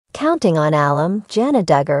Counting on alum, Jana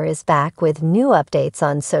Duggar is back with new updates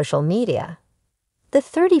on social media. The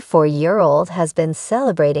 34-year-old has been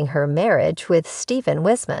celebrating her marriage with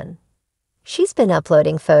Wissmann. She's been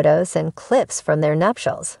uploading photos and clips from their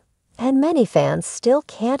nuptials, and many fans still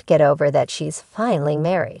can't get over that she's finally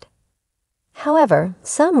married. However,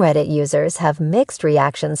 some Reddit users have mixed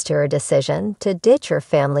reactions to her decision to ditch her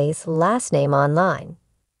family's last name online.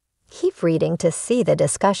 Keep reading to see the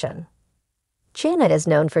discussion. Jana is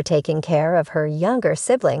known for taking care of her younger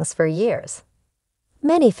siblings for years.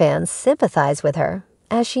 Many fans sympathize with her,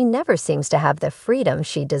 as she never seems to have the freedom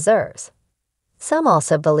she deserves. Some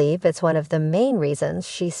also believe it's one of the main reasons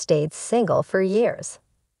she stayed single for years.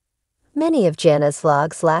 Many of Jana's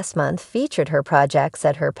vlogs last month featured her projects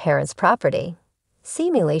at her parents' property,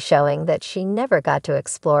 seemingly showing that she never got to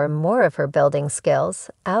explore more of her building skills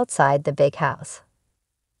outside the big house.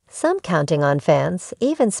 Some Counting On fans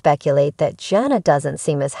even speculate that Jana doesn't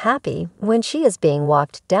seem as happy when she is being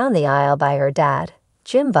walked down the aisle by her dad,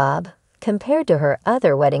 Jim Bob, compared to her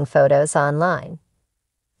other wedding photos online.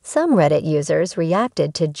 Some Reddit users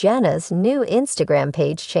reacted to Jana's new Instagram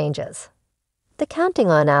page changes. The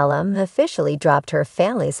Counting On alum officially dropped her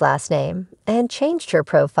family's last name and changed her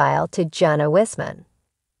profile to Jana Wissmann.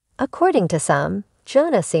 According to some,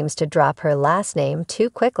 Jana seems to drop her last name too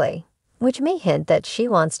quickly, which may hint that she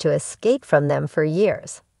wants to escape from them for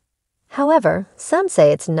years. However, some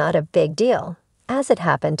say it's not a big deal, as it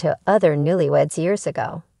happened to other newlyweds years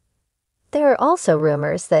ago. There are also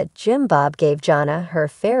rumors that Jim Bob gave Jana her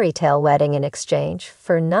fairy tale wedding in exchange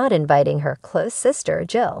for not inviting her close sister,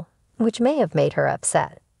 Jill, which may have made her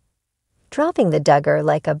upset. Dropping the Duggar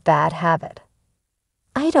like a bad habit.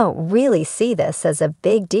 I don't really see this as a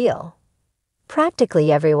big deal.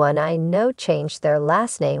 Practically everyone I know changed their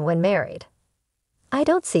last name when married. I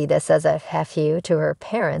don't see this as a F you to her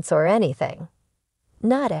parents or anything.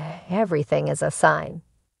 Not everything is a sign.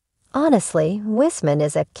 Honestly, Wissmann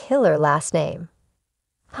is a killer last name.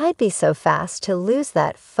 I'd be so fast to lose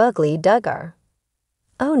that fugly Duggar.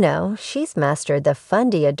 Oh no, she's mastered the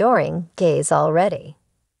fundy adoring gaze already.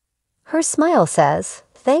 Her smile says,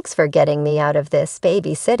 "Thanks for getting me out of this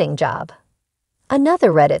babysitting job."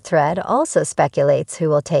 Another Reddit thread also speculates who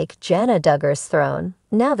will take Jana Duggar's throne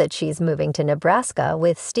now that she's moving to Nebraska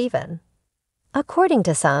with Steven. According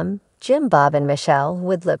to some, Jim Bob and Michelle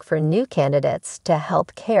would look for new candidates to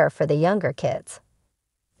help care for the younger kids.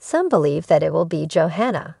 Some believe that it will be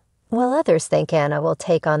Johanna, while others think Anna will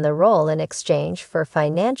take on the role in exchange for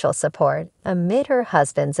financial support amid her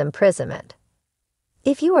husband's imprisonment.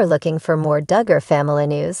 If you are looking for more Duggar family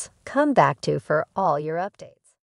news, come back to for all your updates.